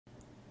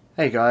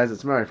Hey guys,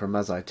 it's Murray from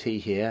MuzIT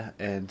here,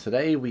 and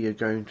today we are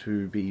going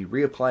to be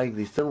reapplying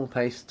the thermal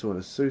paste to an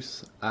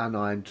Asus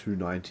R9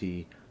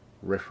 290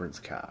 reference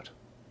card.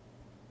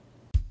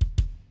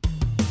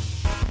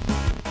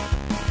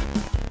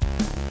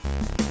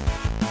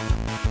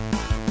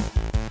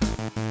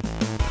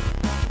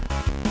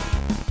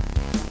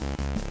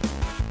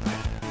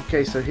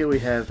 Okay, so here we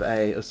have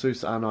a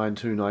Asus R9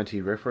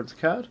 290 reference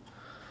card.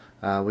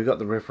 We got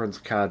the reference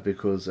card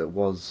because it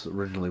was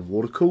originally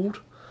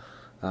water-cooled.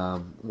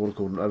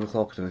 Water-cooled and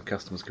overclocked in a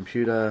customer's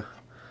computer.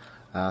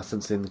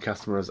 Since then the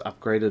customer has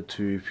upgraded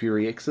to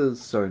Fury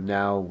X's, so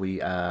now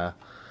we are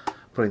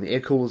putting the air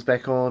coolers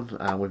back on.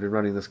 We've been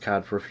running this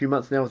card for a few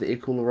months now with the air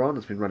cooler on.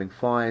 It's been running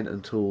fine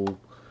until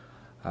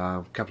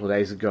a couple of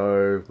days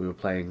ago we were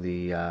playing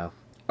the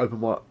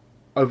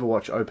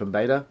Overwatch Open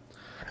Beta,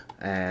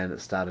 and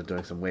it started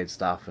doing some weird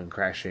stuff and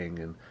crashing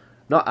and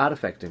not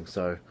artifacting,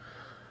 so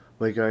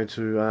we're going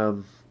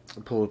to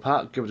pull it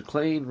apart, give it a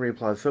clean,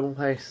 reapply the thermal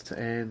paste,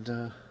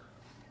 and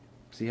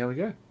see how we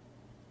go.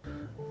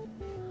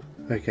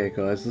 Okay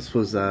guys, this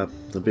was the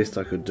best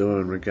I could do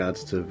in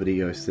regards to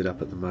video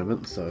setup at the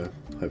moment, so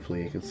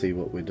hopefully you can see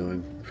what we're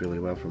doing fairly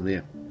well from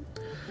there.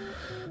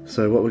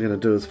 So what we're going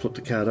to do is flip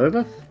the card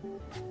over,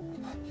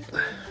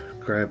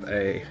 grab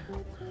a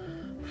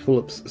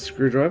Phillips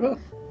screwdriver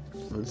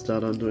and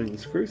start undoing the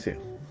screws here.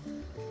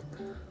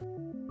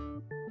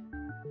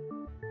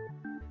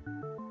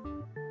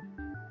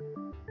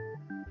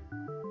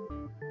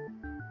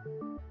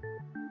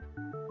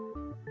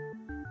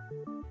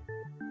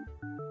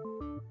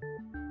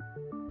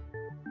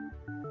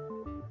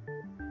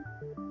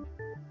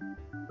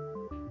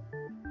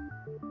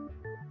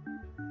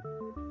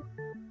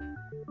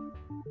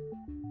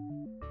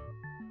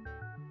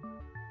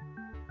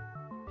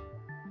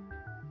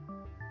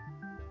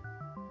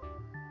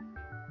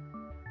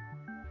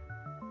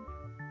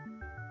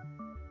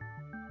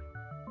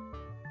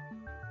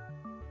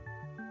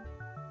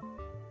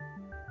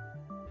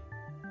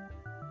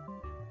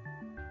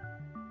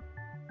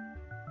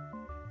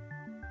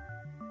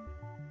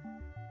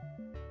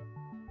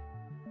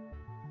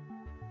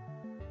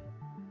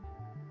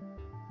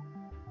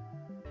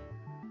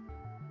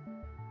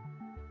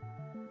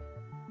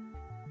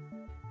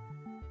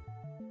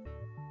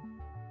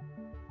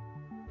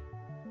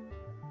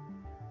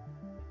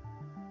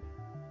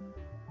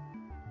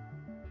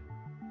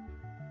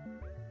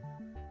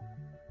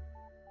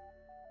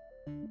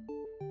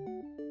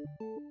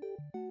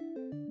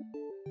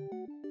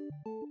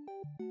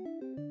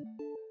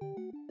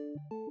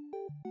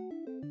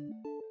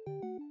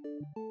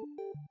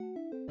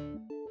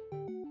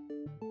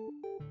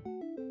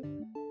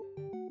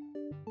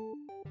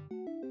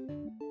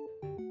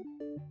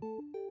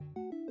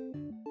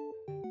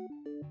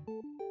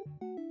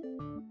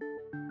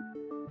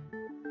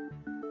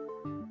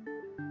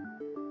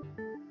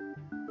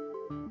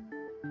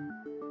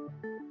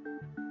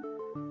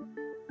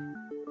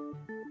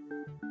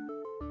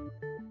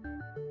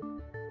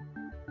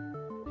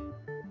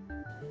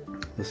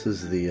 This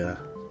is the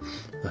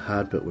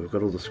hard bit. We've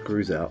got all the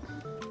screws out.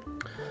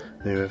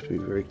 Now we have to be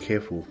very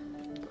careful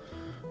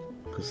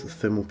because the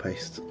thermal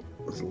paste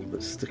is a little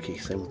bit sticky,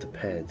 same with the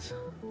pads.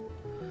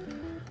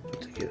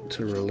 But to get it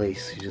to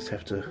release, you just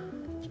have to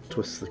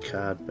twist the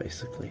card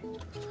basically.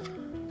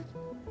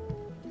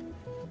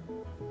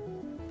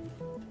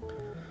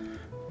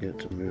 Get it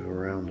to move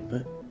around a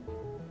bit.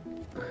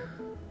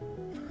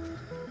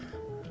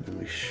 And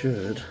we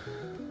should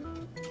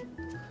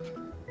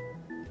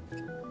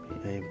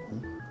be able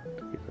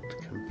to get it to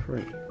come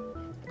free.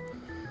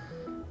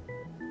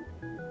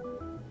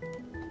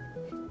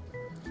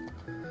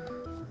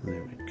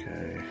 There we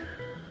go.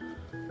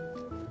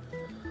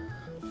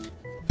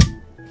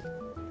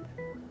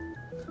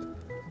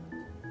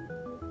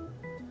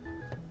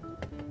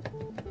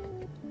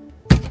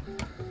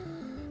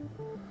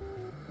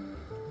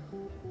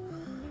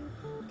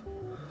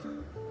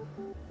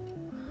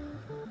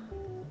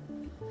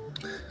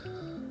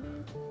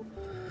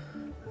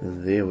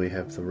 And there we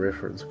have the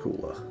reference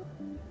cooler.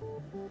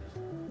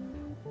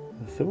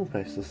 The thermal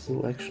paste is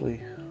still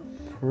actually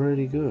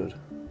pretty good.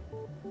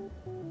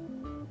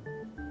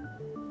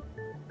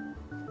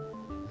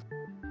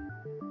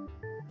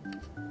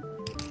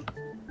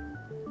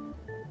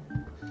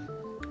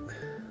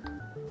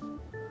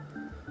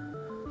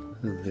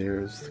 And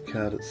there's the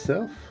card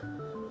itself. So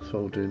what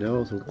we'll do now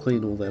is we'll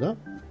clean all that up.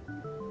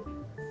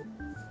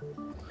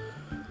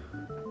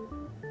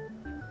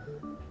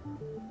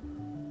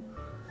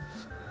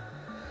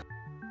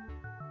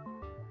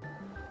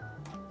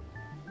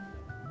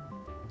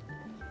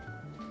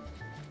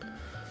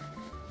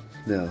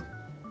 Now,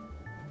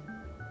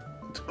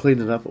 to clean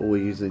it up, all we're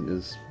using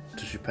is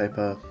tissue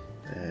paper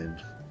and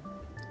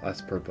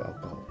isopropyl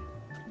alcohol.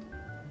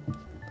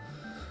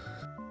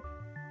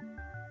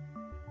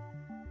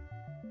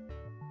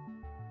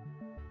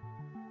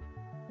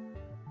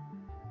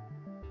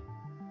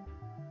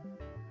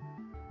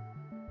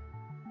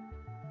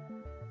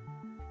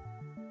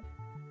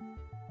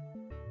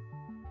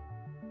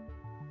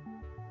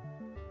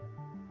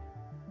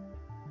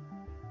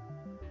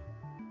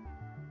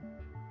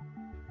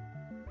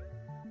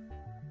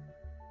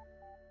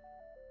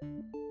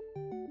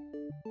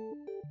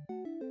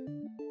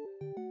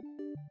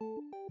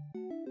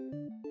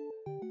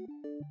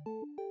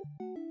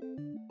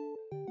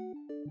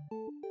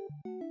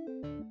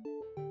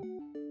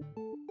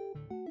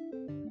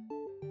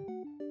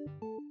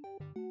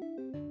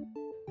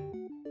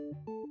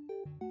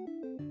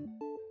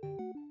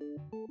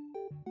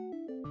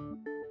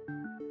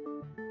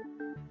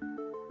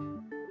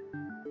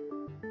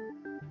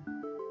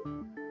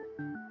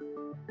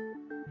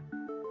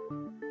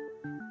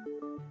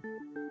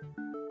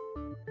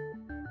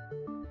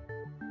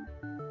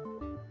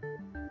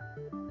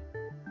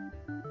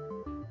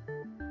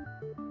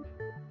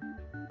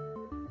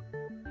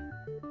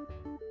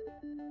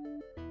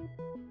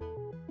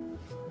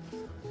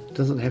 It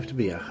doesn't have to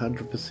be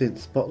 100%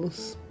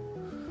 spotless.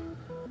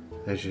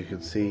 As you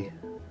can see,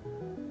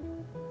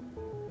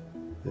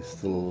 there's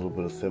still a little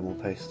bit of thermal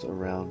paste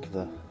around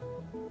the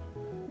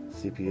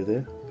CPU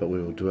there, but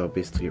we will do our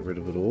best to get rid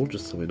of it all,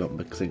 just so we're not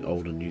mixing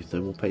old and new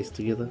thermal paste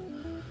together.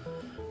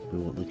 We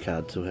want the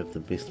card to have the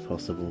best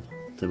possible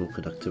thermal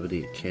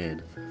conductivity it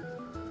can.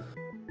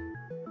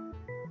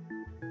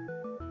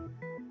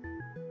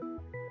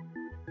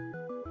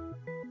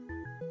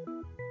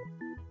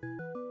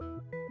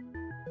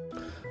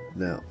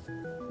 Now,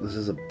 this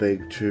is a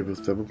big tube of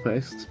thermal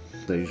paste.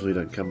 They usually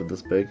don't come in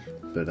this big,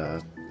 but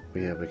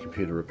we have a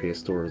computer repair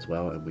store as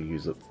well, and we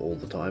use it all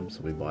the time, so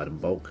we buy it in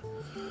bulk.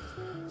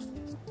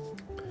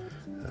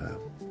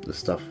 The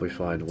stuff we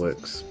find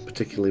works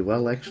particularly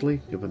well,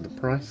 actually, given the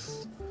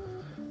price.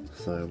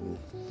 So we'll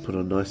put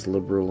a nice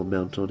liberal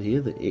amount on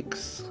here. The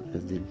X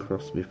and then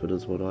cross method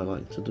is what I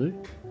like to do.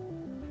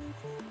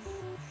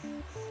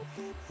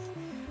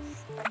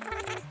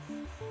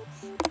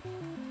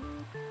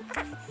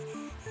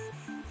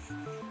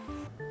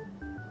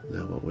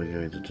 Now what we're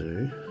going to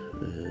do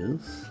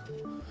is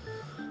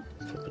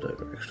flip it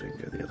over actually and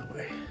go the other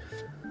way.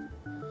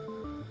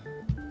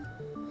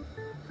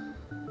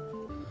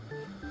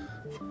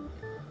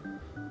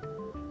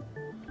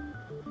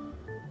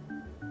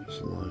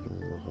 Just line all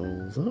the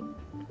holes up.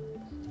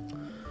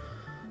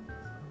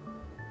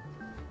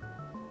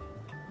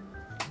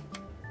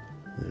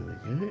 There we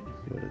go,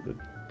 give it a good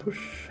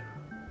push.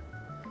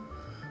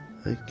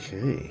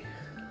 Okay.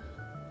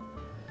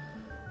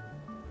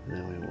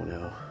 Now we want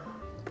our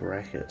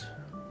bracket.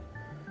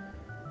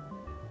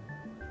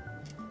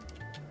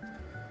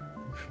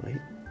 Actually,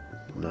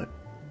 no.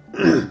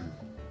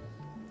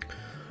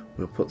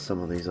 We'll put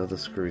some of these other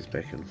screws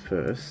back in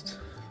first.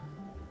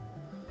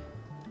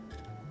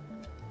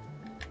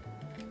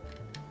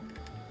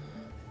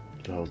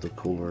 To hold the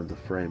cooler in the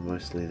frame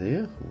mostly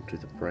there. We'll do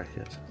the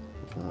bracket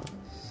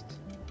last.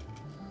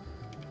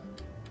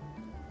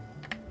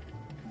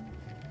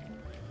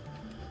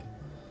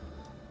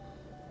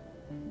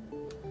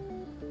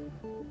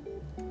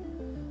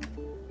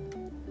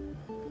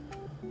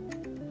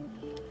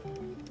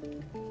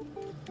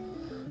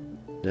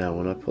 Now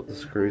when I put the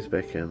screws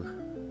back in,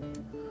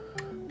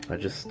 I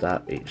just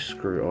start each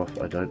screw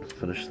off. I don't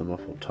finish them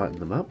off or tighten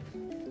them up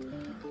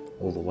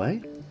all the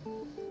way.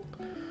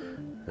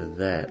 And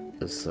that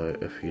is so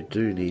if you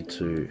do need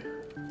to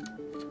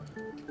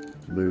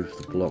move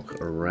the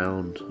block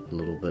around a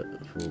little bit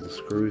for the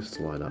screws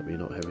to line up, you're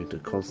not having to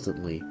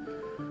constantly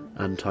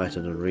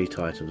untighten and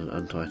retighten and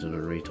untighten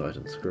and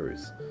retighten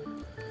screws.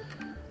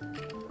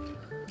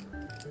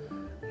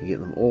 You get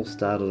them all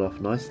started off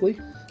nicely,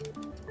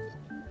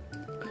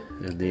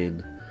 and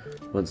then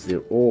once they're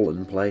all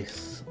in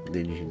place,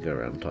 then you can go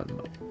around and tighten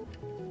them up.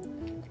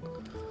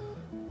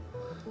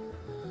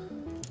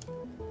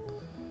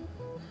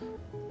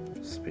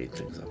 Speed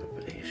things up a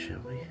bit here, shall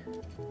we?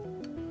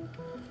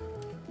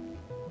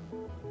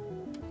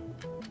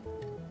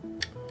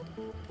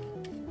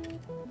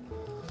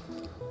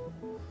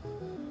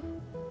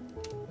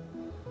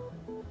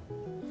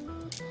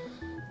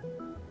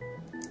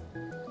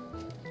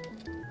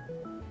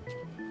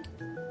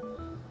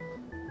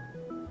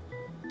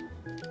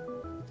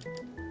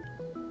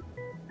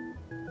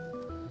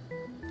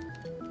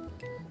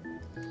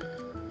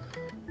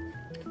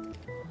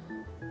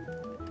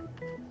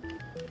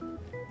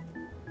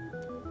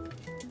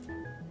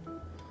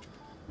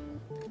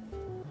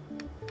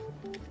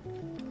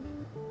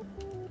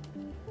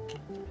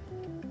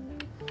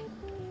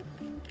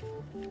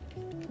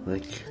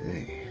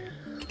 Okay,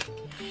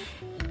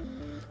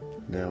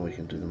 now we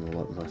can do them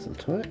all up nice and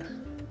tight.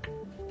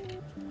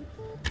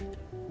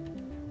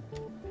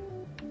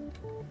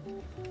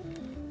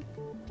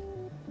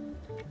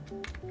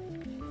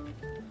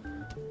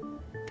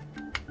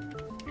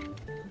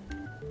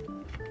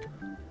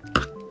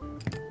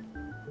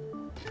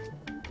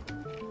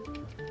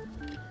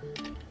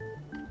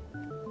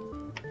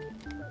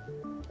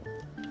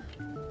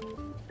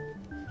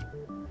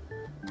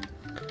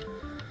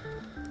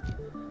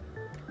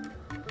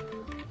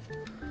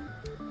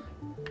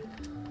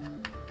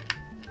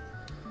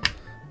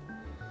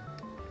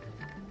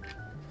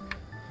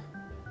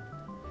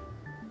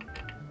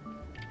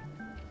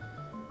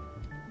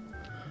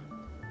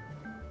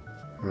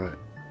 Right,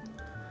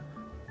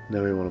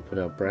 Now we want to put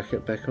our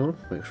bracket back on,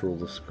 make sure all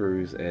the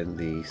screws and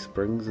the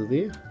springs are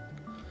there.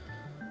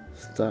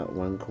 Start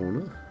one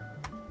corner,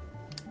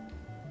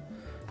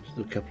 just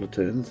do a couple of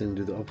turns, then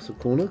do the opposite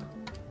corner.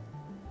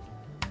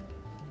 A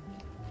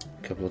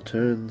couple of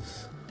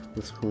turns,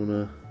 this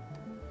corner.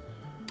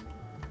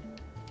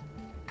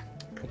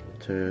 A couple of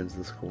turns,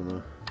 this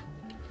corner.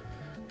 A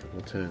couple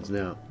of turns.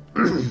 Now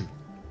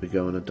we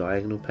go in a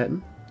diagonal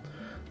pattern.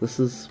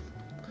 It's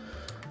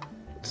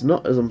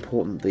not as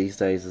important these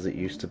days as it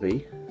used to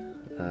be.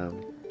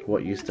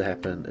 What used to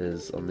happen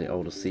is on the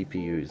older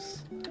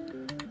CPUs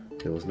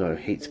there was no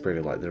heat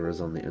spreader like there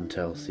is on the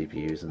Intel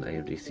CPUs and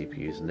AMD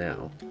CPUs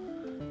now,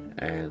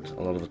 and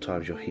a lot of the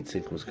times your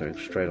heatsink was going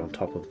straight on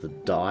top of the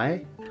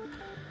die,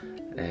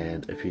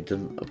 and if you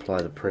didn't apply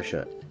the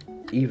pressure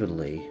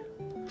evenly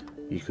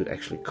you could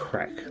actually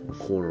crack the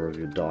corner of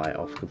your die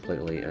off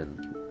completely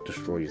and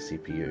destroy your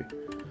CPU.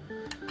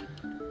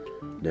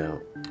 Now,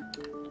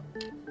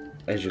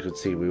 as you can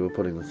see, we were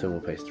putting the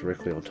thermal paste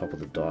directly on top of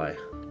the die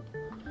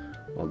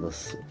on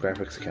this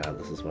graphics card.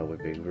 This is why we're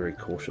being very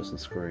cautious and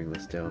screwing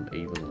this down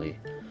evenly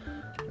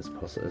as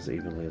possible.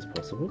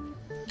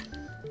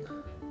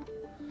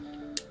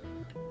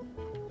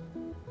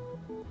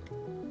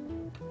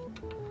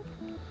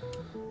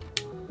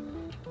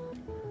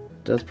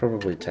 It does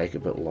probably take a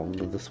bit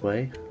longer this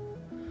way,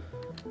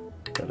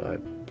 but I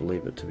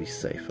believe it to be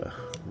safer.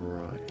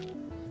 Right.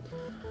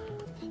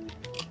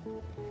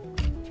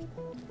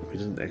 We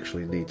didn't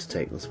actually need to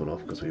take this one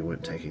off because we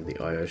weren't taking the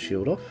IO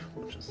shield off,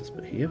 which is this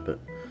bit here, but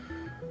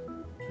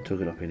we took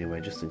it off anyway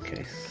just in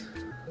case.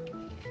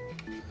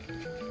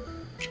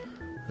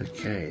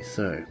 Okay,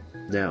 so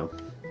now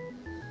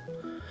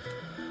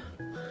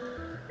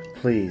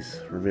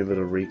please remember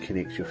to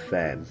reconnect your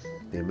fan.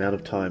 The amount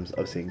of times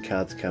I've seen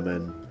cards come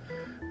in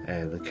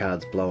and the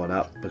card's blowing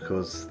up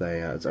because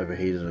it's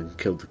overheated and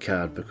killed the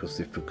card because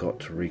they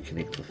forgot to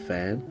reconnect the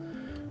fan.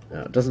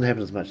 Now, it doesn't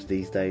happen as much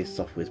these days.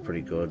 Software's pretty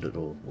good. It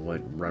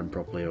won't run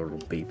properly, or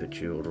it'll beep at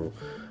you, or it'll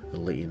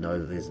let you know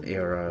that there's an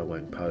error, it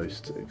won't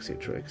post,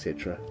 etc,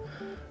 etc.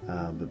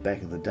 But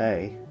back in the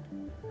day,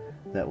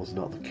 that was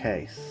not the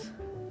case.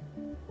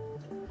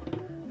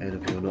 And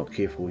if you're not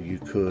careful, you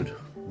could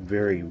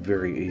very,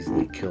 very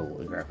easily kill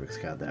a graphics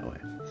card that way.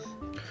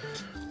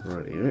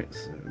 Rightio,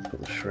 so put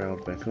the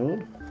shroud back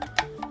on.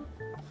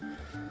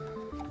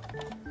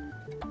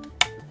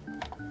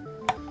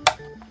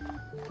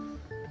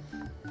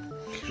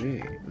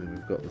 Okay, then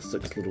we've got the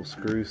 6 little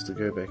screws to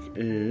go back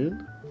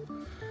in.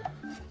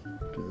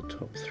 Do the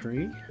top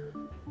 3.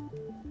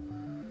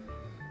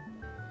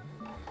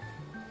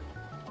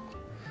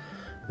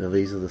 Now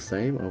these are the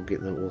same. I'll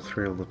get them all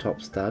 3 on the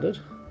top started,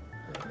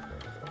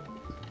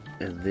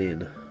 and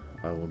then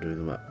I will do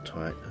them up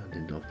tight,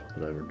 and then I'll flip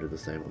it over and do the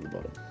same on the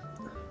bottom.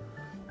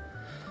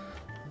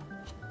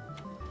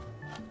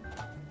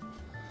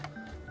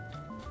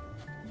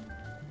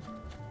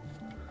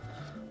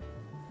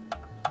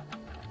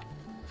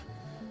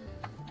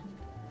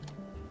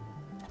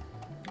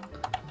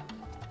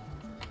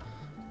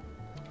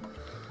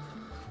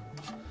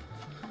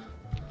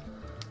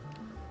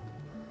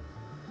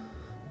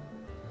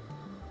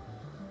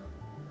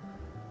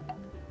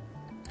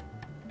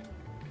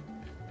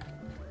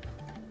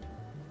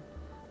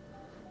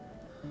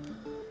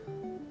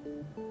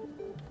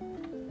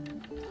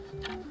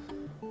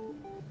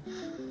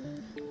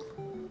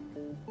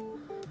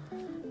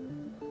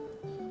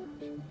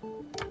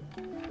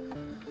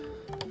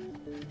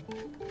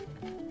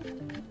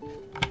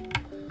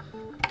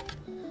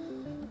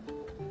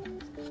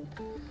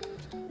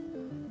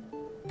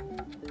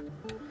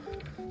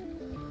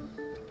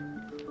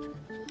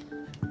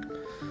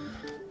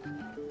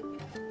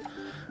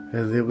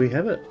 And there we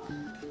have it.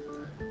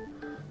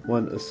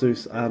 One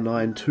Asus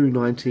R9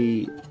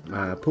 290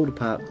 pulled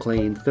apart,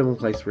 cleaned, thermal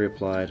paste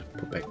reapplied,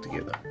 put back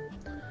together.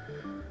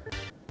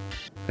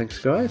 Thanks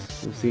guys,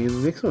 we'll see you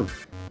in the next one.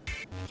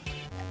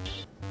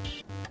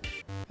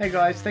 Hey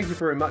guys, thank you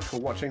very much for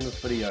watching this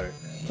video.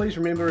 Please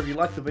remember, if you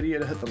like the video,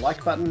 to hit the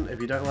like button.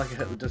 If you don't like it,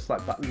 hit the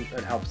dislike button.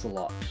 It helps a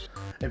lot.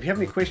 If you have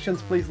any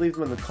questions, please leave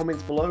them in the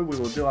comments below. We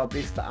will do our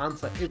best to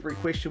answer every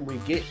question we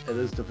get. It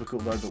is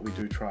difficult though, but we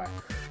do try.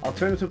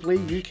 Alternatively,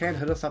 you can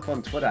hit us up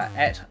on Twitter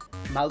at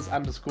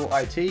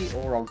muzz_IT,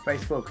 or on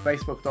Facebook,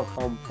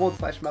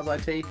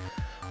 facebook.com/muzzit,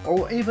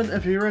 or even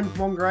if you're in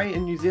Whangarei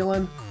in New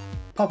Zealand,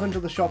 pop into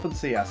the shop and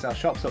see us. Our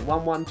shop's at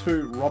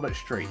 112 Robert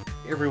Street.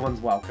 Everyone's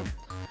welcome.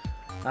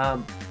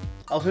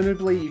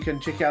 Alternatively, you can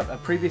check out a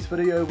previous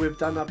video we've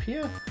done up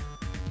here,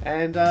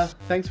 and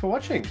thanks for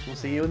watching. We'll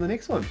see you in the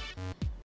next one.